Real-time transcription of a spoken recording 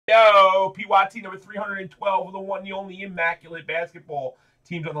go. PYT number 312 of the one, the only Immaculate basketball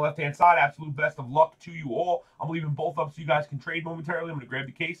teams on the left-hand side. Absolute best of luck to you all. I'm leaving both up so you guys can trade momentarily. I'm going to grab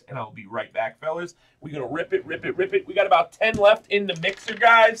the case, and I'll be right back, fellas. We're going to rip it, rip it, rip it. We got about 10 left in the mixer,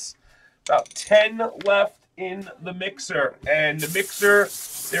 guys. About 10 left in the mixer. And the mixer,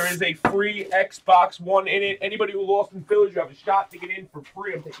 there is a free Xbox One in it. Anybody who lost in Phillies, you have a shot to get in for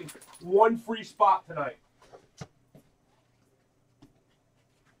free. I'm taking one free spot tonight.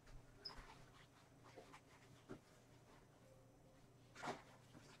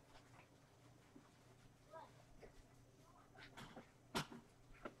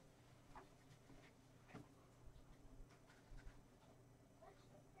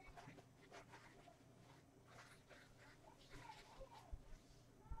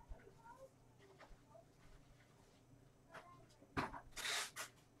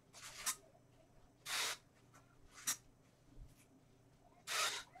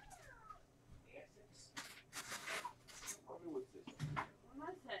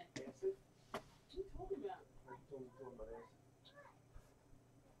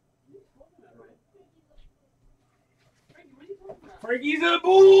 Frankie's a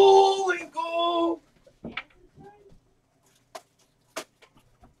bowling goal.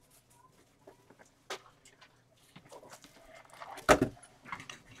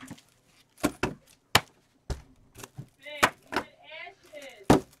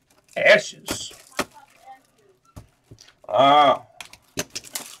 Ashes.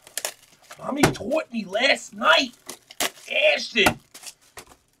 Mommy taught me last night. Ashes.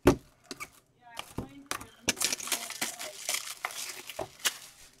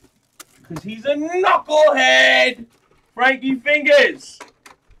 Because he's a knucklehead. Frankie Fingers.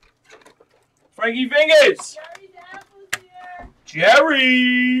 Frankie Fingers.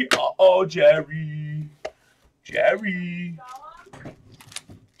 Jerry. Uh-oh, Jerry. Jerry.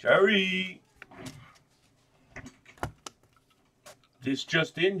 Jerry. This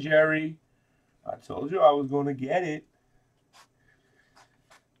just in, Jerry. I told you I was going to get it.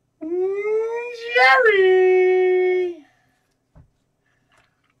 Jerry.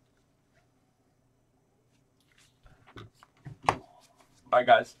 All right,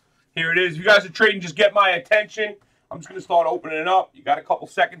 guys. Here it is. If you guys are trading, just get my attention. I'm just going to start opening it up. You got a couple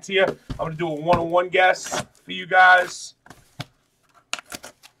seconds here. I'm going to do a one-on-one guess for you guys.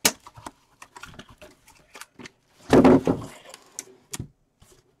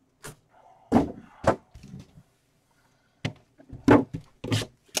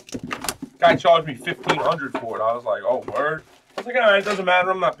 Guy charged me $1,500 for it. I was like, oh, word. I was like, all right, it doesn't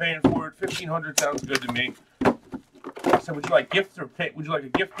matter. I'm not paying for it. $1,500 sounds good to me. I said, would you like gifts or pay? Would you like a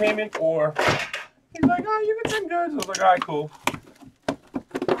gift payment? Or he's like, oh, you get 10 goods. I was like, all right, cool.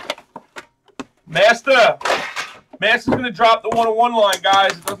 Master. Master's going to drop the one-on-one line,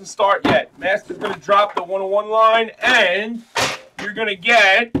 guys. It doesn't start yet. Master's going to drop the one-on-one line, and you're going to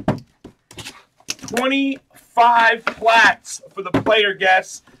get 25 plats for the player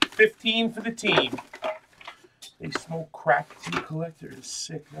guess. 15 for the team. They smoke crack tea collector is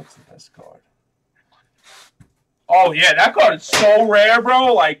sick. That's the best card. Oh yeah, that card is so rare,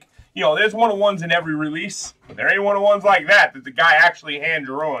 bro. Like, you know, there's one-on-ones in every release, but there ain't one-on-ones like that the guy actually hand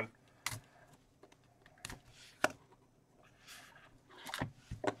drawn.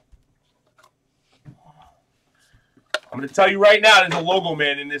 I'm going to tell you right now, there's a logo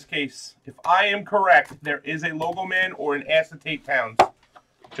man in this case. If I am correct, there is a logo man or an acetate pounds.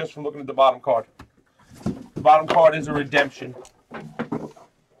 Just from looking at the bottom card. The bottom card is a redemption.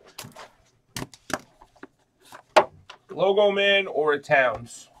 Logo man or a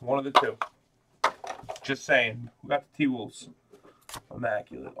Towns. One of the two. Just saying. We got the T-Wolves.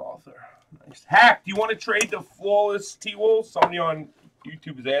 Immaculate author. Nice. Hack, do you want to trade the flawless T-Wolves? Somebody on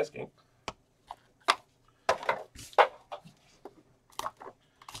YouTube is asking.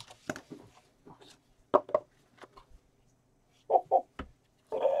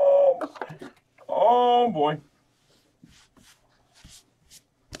 Oh, boy.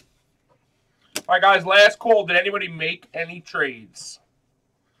 All right, guys, last call. Did anybody make any trades?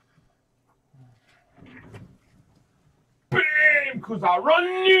 Bam! Because I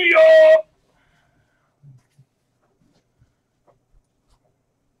run New York!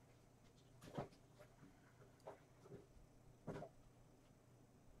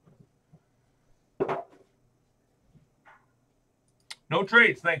 No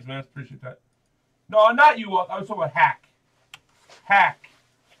trades. Thanks, man. Appreciate that. No, not you. I was talking about Hack. Hack.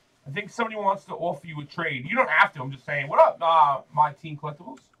 I think somebody wants to offer you a trade. You don't have to. I'm just saying. What up, my team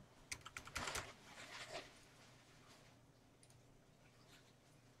collectibles?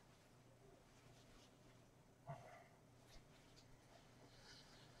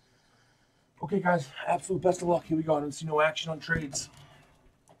 Okay, guys, absolute best of luck. Here we go. I don't see no action on trades.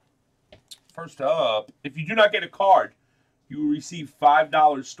 First up, if you do not get a card, you will receive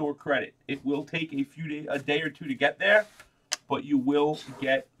 $5 store credit. It will take a day or two to get there, but you will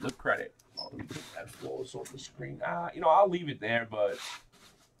get the credit. Oh, let me put that flawless off the screen. You know, I'll leave it there, but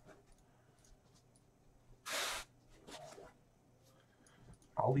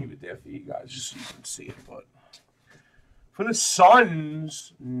I'll leave it there for you guys just so you can see it. But for the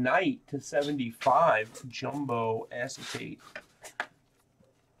Suns, Knight /75 jumbo acetate.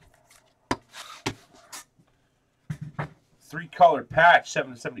 Three-color patch,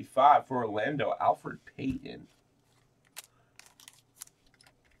 7/75 for Orlando, Alfred Payton.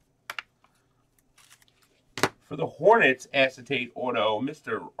 For the Hornets, acetate auto,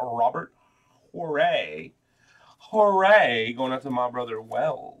 Mr. Robert Horry. Hooray! Going out to my brother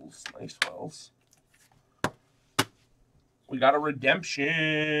Wells. Nice, Wells. We got a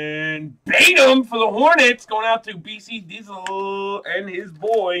redemption. Batum for the Hornets. Going out to BC Diesel and his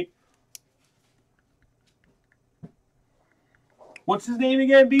boy. What's his name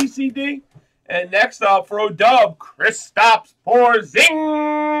again, BCD? And next up for O'Dub, Kristaps Porzingis.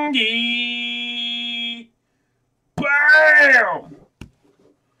 Bam!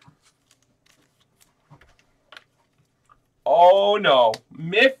 Oh no,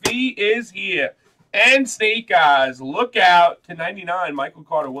 Miffy is here. And Snake Eyes, look out to 99, Michael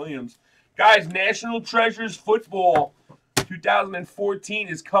Carter-Williams. Guys, National Treasures Football 2014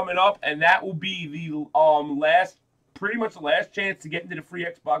 is coming up, and that will be the pretty much the last chance to get into the free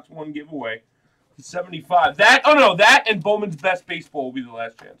Xbox One giveaway. 75. That and Bowman's Best Baseball will be the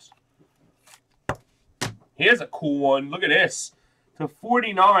last chance. Here's a cool one. Look at this. To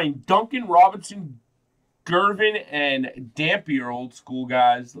 49, Duncan Robinson, Gervin, and Dampier, old school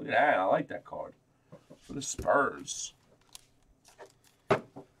guys. Look at that. I like that card. For the Spurs.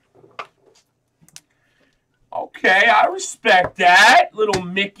 Okay, I respect that. Little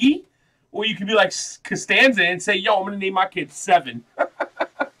Mickey. Or you could be like Costanza and say, yo, I'm going to name my kid 7.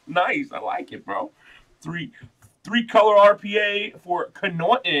 Nice. I like it, bro. Three-color RPA for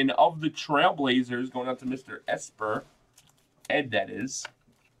Connaughton of the Trailblazers. Going out to Mr. Esper. Ed, that is.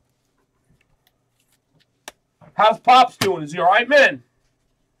 How's Pops doing? Is he all right, man?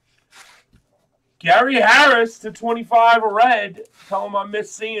 Gary Harris to 25 red. Tell him I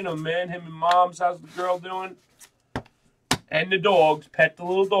miss seeing him, man. Him and Mom's. How's the girl doing? And the dogs. Pet the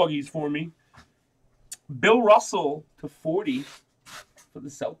little doggies for me. Bill Russell to 40 for the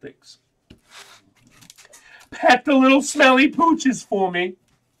Celtics. Pet the little smelly pooches for me.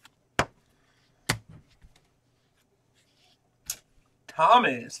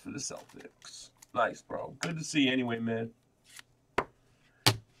 Thomas for the Celtics. Nice, bro. Good to see you anyway, man.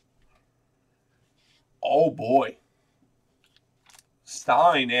 Oh, boy.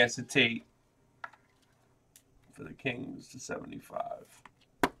 Stein acetate for the Kings to 75.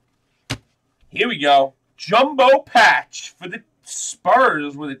 Here we go. Jumbo patch for the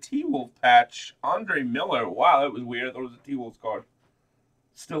Spurs with a T-Wolf patch. Andre Miller. Wow, that was weird. I thought it was a T-Wolves card.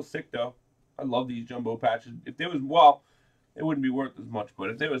 Still sick, though. I love these jumbo patches. If there was, well, it wouldn't be worth as much, but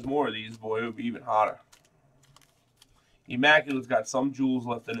if there was more of these, boy, it would be even hotter. Immaculate's got some jewels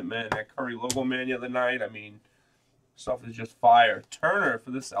left in it, man. That Curry logo, man, the other night. I mean, stuff is just fire. Turner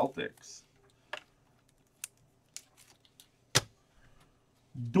for the Celtics.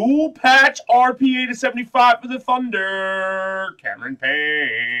 Dual patch RPA to 75 for the Thunder. Cameron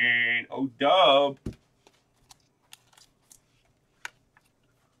Payne. O'Dub.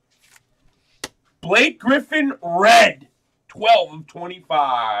 Blake Griffin red. 12 of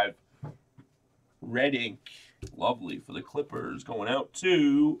 25. Red ink. Lovely for the Clippers. Going out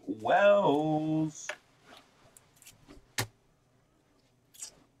to Wells.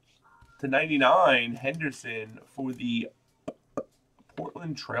 To 99, Henderson for the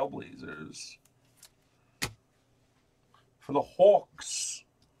Portland Trailblazers. For the Hawks,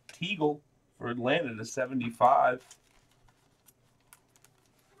 Teagle for Atlanta to 75.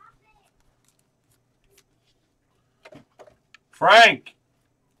 Frankie.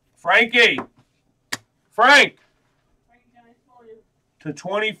 To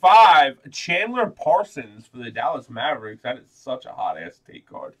 25, Chandler Parsons for the Dallas Mavericks. That is such a hot-ass take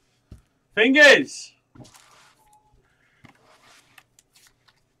card. Fingers.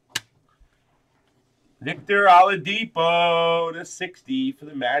 Victor Oladipo to 60 for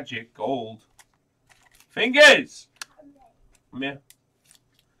the Magic. Gold. Fingers. Come here.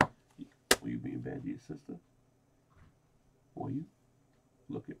 Were you being bad to your sister? Were you?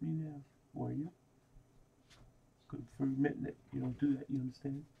 Look at me now. Were you? Good for admitting it. You don't do that, you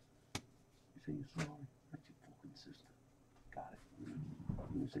understand? You say you're sorry. That's your fucking sister. Got it. You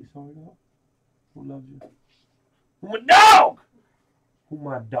gonna say sorry to her? Who loves you? Who my dog? Who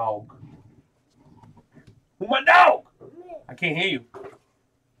my dog? Who my dog? I can't hear you.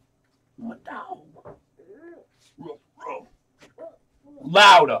 Who my dog?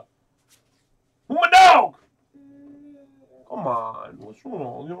 Louder. Who my dog? Come on. What's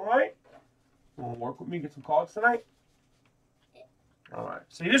wrong? You alright? You want to work with me, get some cards tonight? Alright.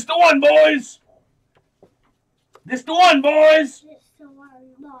 See, this the one, boys. This the one, boys. This the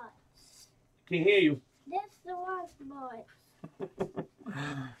one, boys. Can't hear you. This the one, boys.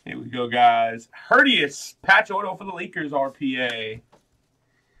 Here we go, guys. Herdius, patch auto for the Lakers, RPA.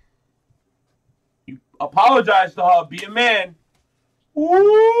 You apologize to her. Be a man.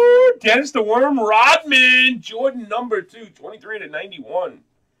 Ooh, Dennis the Worm Rodman. Jordan number 2, 23/91.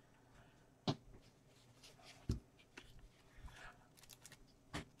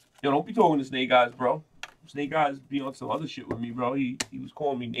 Yo, don't be talking to Snake Eyes, bro. Snake Eyes be on some other shit with me, bro. He was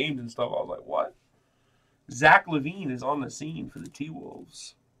calling me names and stuff. I was like, what? Zach LaVine is on the scene for the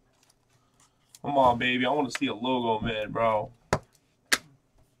T-Wolves. Come on, baby. I want to see a logo, man, bro.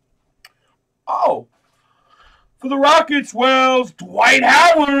 Oh. For the Rockets, Wells, Dwight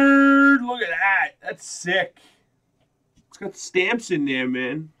Howard. Look at that. That's sick. It's got stamps in there,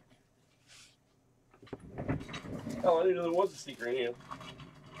 man. Oh, I didn't know there was a sticker in here.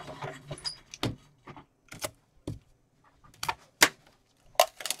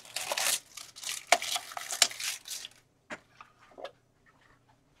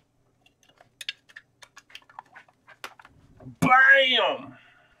 Bam!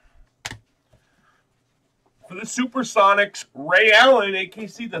 For the Supersonics, Ray Allen,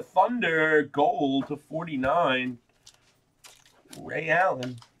 AKC the Thunder, gold to 49. Ray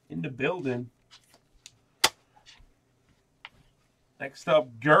Allen in the building. Next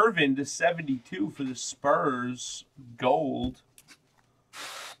up, Gervin to 72 for the Spurs, gold.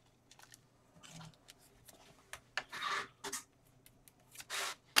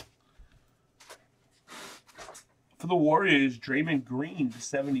 For the Warriors, Draymond Green to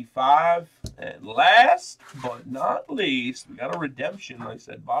 75. And last but not least, we got a redemption, like I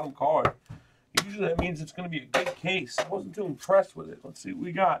said, bottom card. Usually that means it's going to be a good case. I wasn't too impressed with it. Let's see what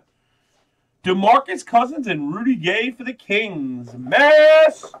we got. DeMarcus Cousins and Rudy Gay for the Kings.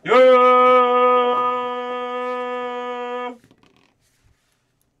 Master!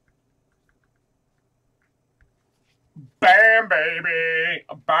 Bam, baby!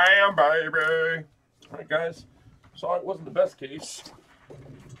 Bam, baby! All right, guys. Sorry it wasn't the best case.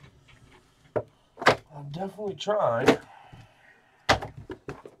 I'll definitely try.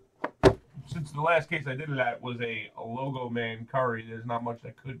 Since the last case I did that was a logo man Curry, there's not much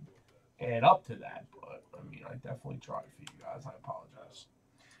that could add up to that. But, I mean, I definitely tried for you guys. I apologize.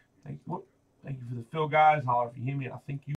 Thank you for the fill, guys. Holler if you hear me. I think you